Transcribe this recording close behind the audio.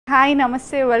Hi,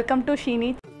 Namaste. Welcome to Sheeni.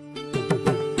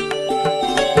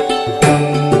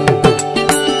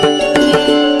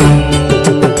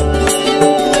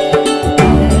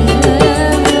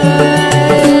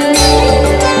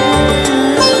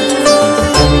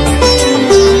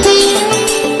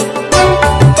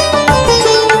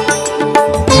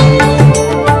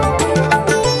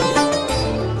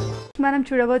 మనం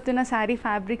చూడబోతున్న sorry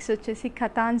fabrics వచ్చేసి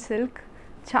katan silk.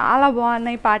 చాలా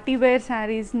బాగున్నాయి. పార్టీ వేర్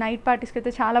శారీస్, నైట్ పార్టీస్కి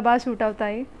అయితే చాలా బాగా సూట్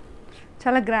అవుతాయి.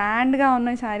 చాలా గ్రాండ్గా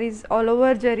ఉన్నాయి శారీస్. ఆల్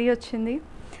ఓవర్ జరీ వచ్చింది.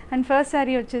 అండ్ ఫస్ట్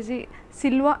శారీ వచ్చేసి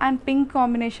సిల్వర్ అండ్ పింక్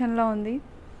కాంబినేషన్లో ఉంది.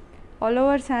 All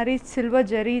over sari silver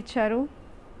zari ఇచ్చారు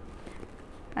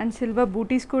అండ్ సిల్వర్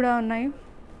బూటీస్ కూడా ఉన్నాయి.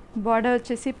 బార్డర్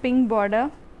వచ్చేసి pink border.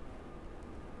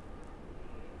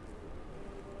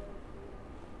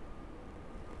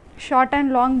 Short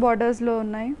and long బార్డర్స్లో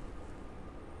ఉన్నాయి.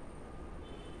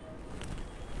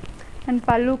 అండ్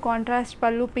పళ్ళు కాంట్రాస్ట్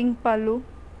పళ్ళు, పింక్ పళ్ళు.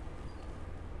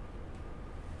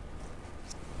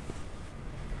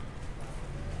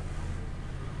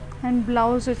 అండ్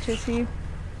బ్లౌజ్ వచ్చేసి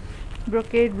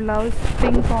brocade blouse,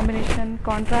 pink combination,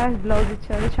 contrast blouse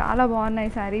ఇచ్చారు. చాలా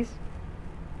బాగున్నాయి శారీస్.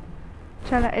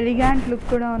 చాలా ఎలిగెంట్ లుక్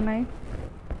కూడా ఉన్నాయి.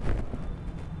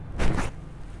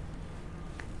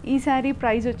 ఈ శారీ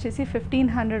ప్రైస్ వచ్చేసి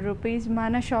 1500 రూపీస్.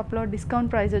 మన షాప్లో డిస్కౌంట్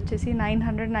ప్రైస్ వచ్చేసి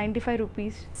 995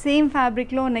 రూపీస్. సేమ్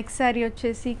ఫ్యాబ్రిక్లో నెక్స్ట్ శారీ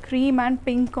వచ్చేసి క్రీమ్ అండ్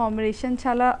పింక్ కాంబినేషన్.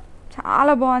 చాలా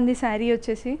చాలా బాగుంది శారీ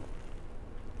వచ్చేసి.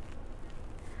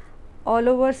 ఆల్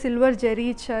ఓవర్ సిల్వర్ జరీ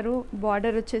ఇచ్చారు.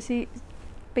 బార్డర్ వచ్చేసి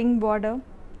పింక్ బార్డర్.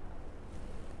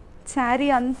 శారీ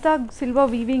అంతా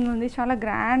సిల్వర్ వీవింగ్ ఉంది. చాలా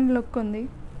గ్రాండ్ లుక్ ఉంది.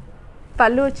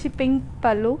 పళ్ళు వచ్చి పింక్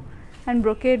పళ్ళు అండ్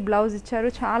బ్రొకేడ్ బ్లౌజ్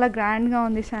ఇచ్చారు. చాలా గ్రాండ్గా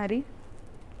ఉంది శారీ.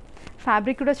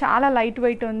 ఫ్యాబ్రిక్ కూడా చాలా లైట్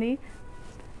వెయిట్ ఉంది.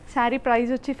 శారీ ప్రైస్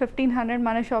వచ్చి 1500.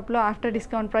 మన షాప్లో ఆఫ్టర్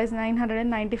డిస్కౌంట్ ప్రైస్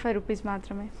 995 రూపీస్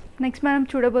మాత్రమే. నెక్స్ట్ మనం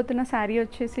చూడబోతున్న శారీ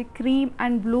వచ్చేసి cream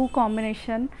and blue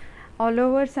combination. All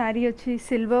over sari వచ్చి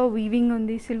సిల్వర్ వీవింగ్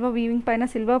ఉంది. సిల్వర్ వీవింగ్ పైన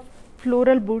సిల్వర్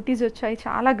ఫ్లోరల్ బూటీస్ వచ్చాయి.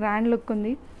 చాలా గ్రాండ్ లుక్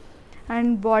ఉంది.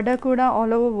 అండ్ బార్డర్ కూడా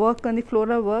ఆల్ ఓవర్ వర్క్ ఉంది,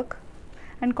 ఫ్లోరల్ వర్క్.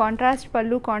 అండ్ కాంట్రాస్ట్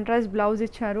పళ్ళు, కాంట్రాస్ట్ బ్లౌజ్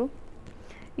ఇచ్చారు.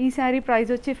 ఈ శారీ ప్రైస్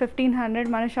వచ్చి 1500.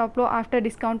 మన షాప్లో ఆఫ్టర్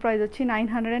డిస్కౌంట్ ప్రైస్ వచ్చి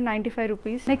 995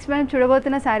 రూపీస్. నెక్స్ట్ మనం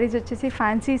చూడబోతున్న శారీస్ వచ్చేసి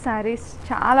ఫ్యాన్సీ శారీస్.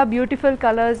 చాలా beautiful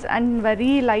colours and very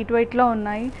light వెయిట్లో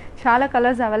ఉన్నాయి. చాలా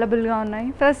కలర్స్ అవైలబుల్గా ఉన్నాయి.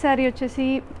 ఫస్ట్ శారీ వచ్చేసి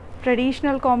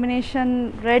traditional combination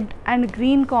red and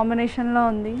green కాంబినేషన్లో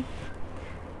ఉంది.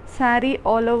 Sari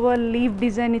all over leave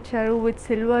design ఇచ్చారు with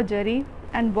silver zari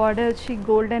and border వచ్చి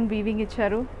గోల్డెన్ వీవింగ్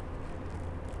ఇచ్చారు.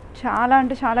 చాలా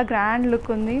అంటే చాలా గ్రాండ్ లుక్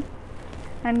ఉంది.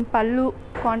 అండ్ పళ్ళు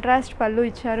కాంట్రాస్ట్ పళ్ళు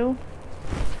ఇచ్చారు.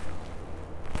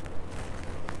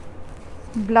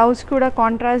 బ్లౌజ్ కూడా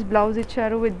కాంట్రాస్ట్ బ్లౌజ్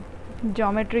ఇచ్చారు విత్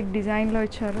జామెట్రిక్ డిజైన్లో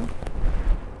ఇచ్చారు.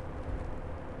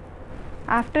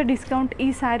 ఆఫ్టర్ డిస్కౌంట్ ఈ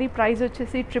శారీ ప్రైస్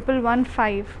వచ్చేసి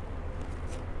 1115.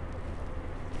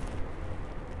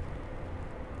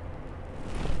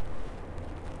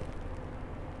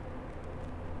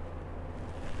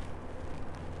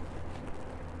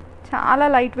 చాలా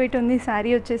లైట్ వెయిట్ ఉంది. శారీ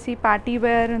వచ్చేసి పార్టీ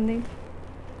వేర్ ఉంది.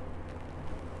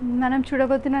 మనం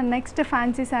చూడబోతున్న నెక్స్ట్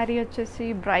ఫ్యాన్సీ శారీ వచ్చేసి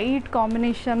బ్రైట్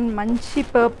కాంబినేషన్, మంచి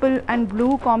పర్పుల్ అండ్ బ్లూ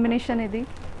కాంబినేషన్. ఇది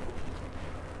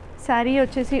శారీ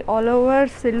వచ్చేసి ఆల్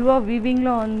ఓవర్ సిల్వర్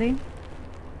వీవింగ్లో ఉంది.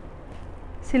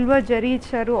 సిల్వర్ జరీ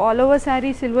ఇచ్చారు. All over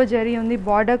sari silver zari ఉంది.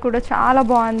 బార్డర్ కూడా చాలా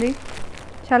బాగుంది.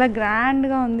 చాలా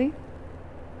గ్రాండ్గా ఉంది.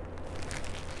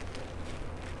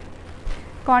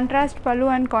 కాంట్రాస్ట్ పళ్ళు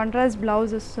అండ్ కాంట్రాస్ట్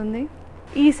బ్లౌజ్ వస్తుంది.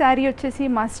 ఈ శారీ వచ్చేసి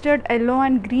మస్టర్డ్ ఎల్లో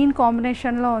అండ్ గ్రీన్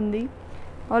కాంబినేషన్లో ఉంది.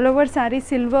 All over sari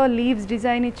silver leaves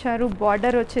design ఇచ్చారు.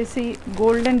 బార్డర్ వచ్చేసి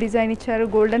గోల్డెన్ డిజైన్ ఇచ్చారు.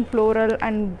 Golden floral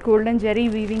and golden zari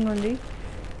weaving ఉంది.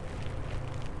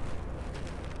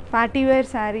 Party wear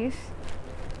saris.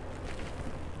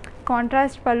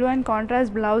 కాంట్రాస్ట్ పళ్ళు అండ్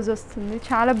కాంట్రాస్ట్ బ్లౌజ్ వస్తుంది.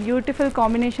 చాలా బ్యూటిఫుల్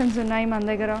కాంబినేషన్స్ ఉన్నాయి మన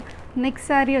దగ్గర. నెక్స్ట్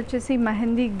శారీ వచ్చేసి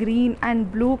మెహందీ గ్రీన్ అండ్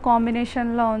బ్లూ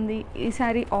కాంబినేషన్లో ఉంది. ఈ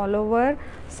sari all over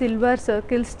silver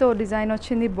సర్కిల్స్తో design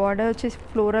వచ్చింది. బార్డర్ వచ్చేసి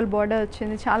ఫ్లోరల్ బార్డర్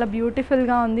వచ్చింది. చాలా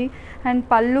బ్యూటిఫుల్గా ఉంది. అండ్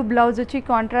పళ్ళు బ్లౌజ్ వచ్చి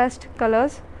contrast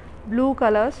colours, blue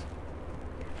colours.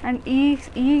 And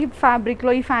ఈ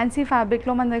ఫ్యాబ్రిక్లో, ఈ ఫ్యాన్సీ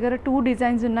ఫ్యాబ్రిక్లో మన దగ్గర 2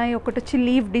 డిజైన్స్ ఉన్నాయి. ఒకటి వచ్చి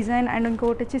లీవ్ డిజైన్ అండ్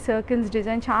ఇంకొకటి వచ్చి సర్కిల్స్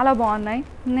డిజైన్. చాలా బాగున్నాయి.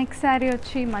 నెక్స్ట్ శారీ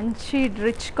వచ్చి మంచి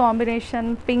rich combination,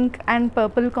 pink and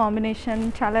purple combination.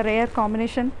 చాలా రేర్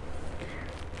కాంబినేషన్.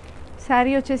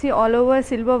 శారీ వచ్చేసి ఆల్ ఓవర్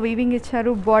సిల్వర్ వీవింగ్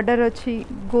ఇచ్చారు. బార్డర్ వచ్చి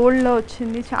గోల్డ్లో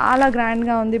వచ్చింది. చాలా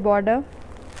గ్రాండ్గా ఉంది border.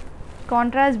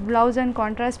 Contrast blouse and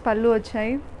contrast పళ్ళు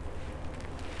వచ్చాయి.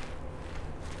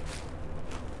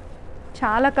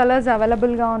 చాలా కలర్స్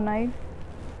అవైలబుల్గా ఉన్నాయి.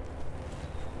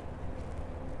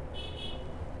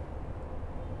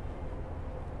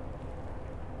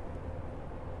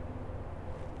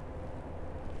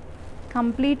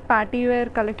 Complete party wear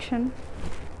collection.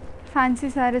 Fancy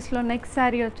శారీస్లో నెక్స్ట్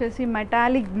శారీ వచ్చేసి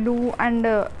metallic blue and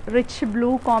rich blue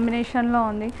కాంబినేషన్లో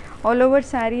ఉంది. ఆల్ ఓవర్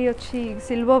శారీ వచ్చి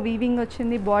సిల్వర్ వీవింగ్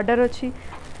వచ్చింది, బార్డర్ వచ్చి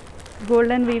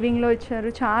గోల్డెన్ వీవింగ్లో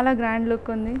ఇచ్చారు. చాలా గ్రాండ్ లుక్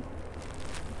ఉంది.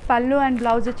 పళ్ళు అండ్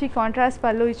బ్లౌజ్ వచ్చి కాంట్రాస్ట్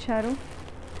పళ్ళు ఇచ్చారు.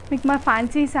 మీకు మా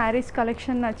ఫ్యాన్సీ శారీస్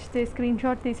కలెక్షన్ నచ్చితే స్క్రీన్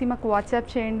షాట్ తీసి మాకు వాట్సాప్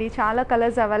చేయండి. చాలా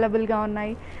కలర్స్ అవైలబుల్గా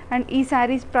ఉన్నాయి. అండ్ ఈ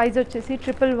శారీస్ ప్రైస్ వచ్చేసి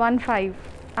 1115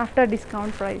 ఆఫ్టర్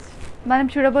డిస్కౌంట్ ప్రైస్. మనం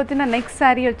చూడబోతున్న నెక్స్ట్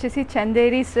శారీ వచ్చేసి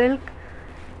చందేరి సిల్క్.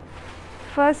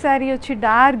 ఫస్ట్ శారీ వచ్చి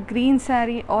dark green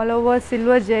sari, all over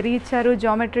silver zari ఇచ్చారు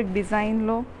జామెట్రిక్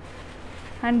డిజైన్లో.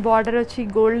 అండ్ బార్డర్ వచ్చి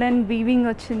గోల్డెన్ వీవింగ్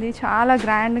వచ్చింది, చాలా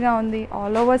గ్రాండ్గా ఉంది.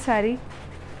 All over sari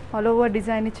all over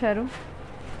design ఇచ్చారు.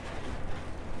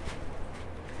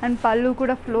 అండ్ పళ్ళు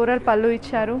కూడా ఫ్లోరల్ పళ్ళు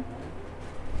ఇచ్చారు.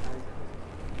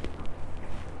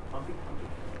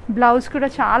 బ్లౌజ్ కూడా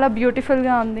చాలా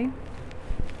బ్యూటిఫుల్గా ఉంది.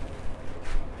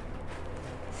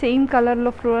 సేమ్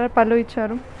కలర్లో ఫ్లోరల్ పళ్ళు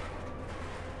ఇచ్చారు.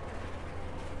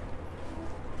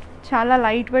 చాలా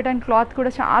లైట్ వెయిట్ అండ్ క్లాత్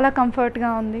కూడా చాలా కంఫర్ట్గా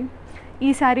ఉంది.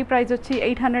 ఈ శారీ ప్రైస్ వచ్చి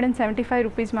 875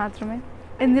 రూపీస్ మాత్రమే.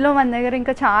 ఇందులో మన దగ్గర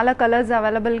ఇంకా చాలా కలర్స్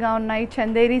అవైలబుల్గా ఉన్నాయి.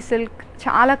 చందేరి సిల్క్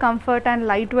చాలా కంఫర్ట్ అండ్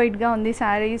లైట్ వెయిట్గా ఉంది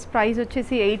శారీస్. ప్రైస్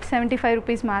వచ్చేసి 875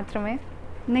 రూపీస్ మాత్రమే.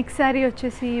 నెక్స్ట్ శారీ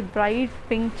వచ్చేసి బ్రైట్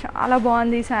పింక్, చాలా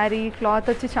బాగుంది శారీ. క్లాత్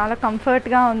వచ్చి చాలా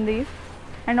కంఫర్ట్గా ఉంది.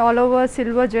 And all over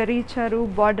silver zari ఇచ్చారు.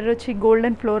 బార్డర్ వచ్చి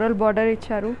గోల్డెన్ ఫ్లోరల్ బార్డర్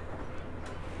ఇచ్చారు.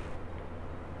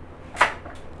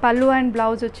 పళ్ళు అండ్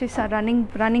బ్లౌజ్ వచ్చి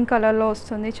రన్నింగ్ కలర్లో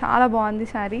వస్తుంది. చాలా బాగుంది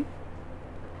శారీ.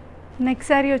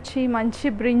 నెక్స్ట్ శారీ వచ్చి మంచి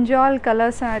బ్రింజాల్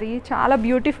కలర్ శారీ, చాలా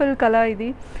బ్యూటిఫుల్ కలర్ ఇది.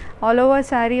 ఆల్ ఓవర్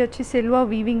శారీ వచ్చి సిల్వర్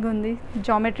వీవింగ్ ఉంది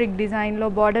జామెట్రిక్ డిజైన్లో.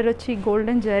 బార్డర్ వచ్చి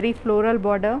గోల్డెన్ జరీ ఫ్లోరల్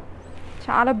బార్డర్,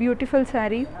 చాలా బ్యూటిఫుల్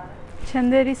శారీ.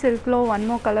 చందేరి సిల్క్లో వన్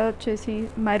మోర్ కలర్ వచ్చేసి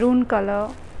maroon colour.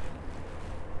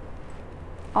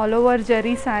 All over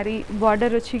zari sari,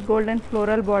 border వచ్చి గోల్డెన్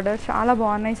ఫ్లోరల్ బార్డర్, చాలా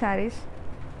బాగున్నాయి శారీస్.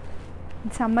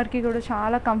 సమ్మర్కి కూడా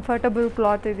చాలా కంఫర్టబుల్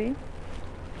క్లాత్ ఇది.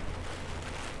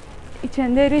 ఈ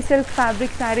చందేరి సిల్క్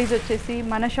ఫ్యాబ్రిక్ శారీస్ వచ్చేసి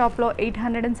మన షాప్లో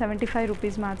 875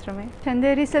 రూపీస్ మాత్రమే.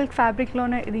 చందేరి సిల్క్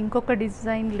ఫ్యాబ్రిక్లోనే ఇది ఇంకొక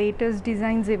డిజైన్, లేటెస్ట్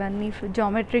డిజైన్స్ ఇవన్నీ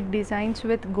geometric designs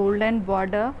with golden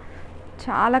border,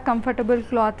 చాలా కంఫర్టబుల్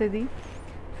క్లాత్ ఇది.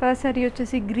 ఫస్ట్ శారీ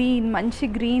వచ్చేసి గ్రీన్, మంచి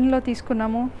గ్రీన్లో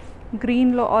తీసుకున్నాము.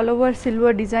 గ్రీన్లో ఆల్ ఓవర్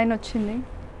సిల్వర్ డిజైన్ వచ్చింది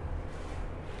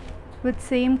విత్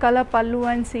సేమ్ కలర్ పళ్ళు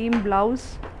అండ్ సేమ్ బ్లౌజ్.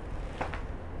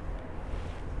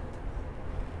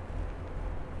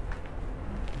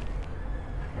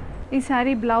 ఈ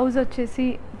శారీ బ్లౌజ్ వచ్చేసి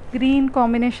గ్రీన్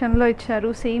కాంబినేషన్లో ఇచ్చారు,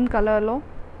 సేమ్ కలర్లో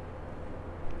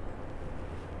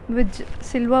with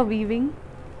silver weaving.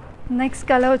 Next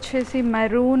colour వచ్చేసి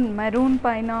మెరూన్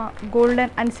పైన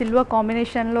గోల్డెన్ అండ్ సిల్వర్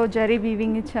కాంబినేషన్లో జరీ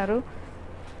వీవింగ్ ఇచ్చారు.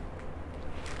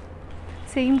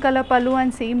 సేమ్ కలర్ పళ్ళు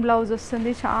అండ్ సేమ్ బ్లౌజ్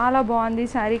వస్తుంది. చాలా బాగుంది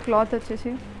శారీ. క్లాత్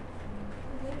వచ్చేసి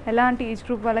ఎలాంటి ఏజ్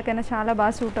గ్రూప్ వాళ్ళకైనా చాలా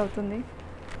బాగా సూట్ అవుతుంది.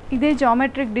 ఇదే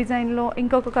జామెట్రిక్ డిజైన్లో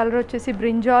ఇంకొక కలర్ వచ్చేసి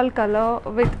brinjal colour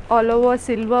with all over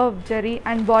silver zari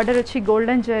and border వచ్చి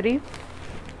గోల్డెన్ జరీ.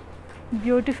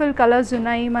 బ్యూటిఫుల్ కలర్స్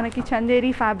ఉన్నాయి మనకి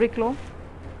చందేరి ఫ్యాబ్రిక్లో.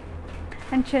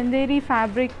 అండ్ చందేరి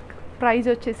ఫ్యాబ్రిక్ ప్రైస్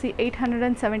వచ్చేసి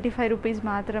 875 రూపీస్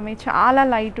మాత్రమే. చాలా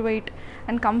light weight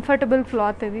and comfortable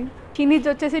cloth ఇది. చీనీస్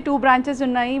వచ్చేసి 2 బ్రాంచెస్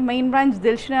ఉన్నాయి. Main branch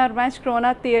Dilsukhnagar branch,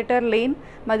 Konark theatre lane,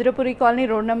 Madhurapuri colony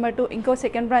road number 2. ఇంకో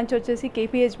సెకండ్ బ్రాంచ్ వచ్చేసి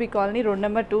KPHB colony road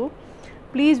number 2.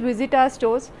 Please visit our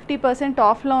stores. 50%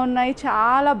 ఆఫ్లో ఉన్నాయి.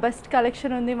 చాలా బెస్ట్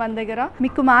కలెక్షన్ ఉంది మన దగ్గర.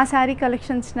 మీకు మా శారీ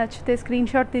కలెక్షన్స్ నచ్చితే స్క్రీన్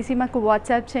షాట్ తీసి మాకు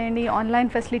వాట్సాప్ చేయండి.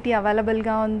 ఆన్లైన్ ఫెసిలిటీ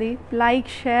అవైలబుల్గా ఉంది. Like,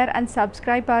 share and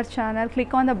subscribe our channel.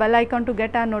 Click on the bell icon to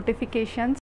get our notifications.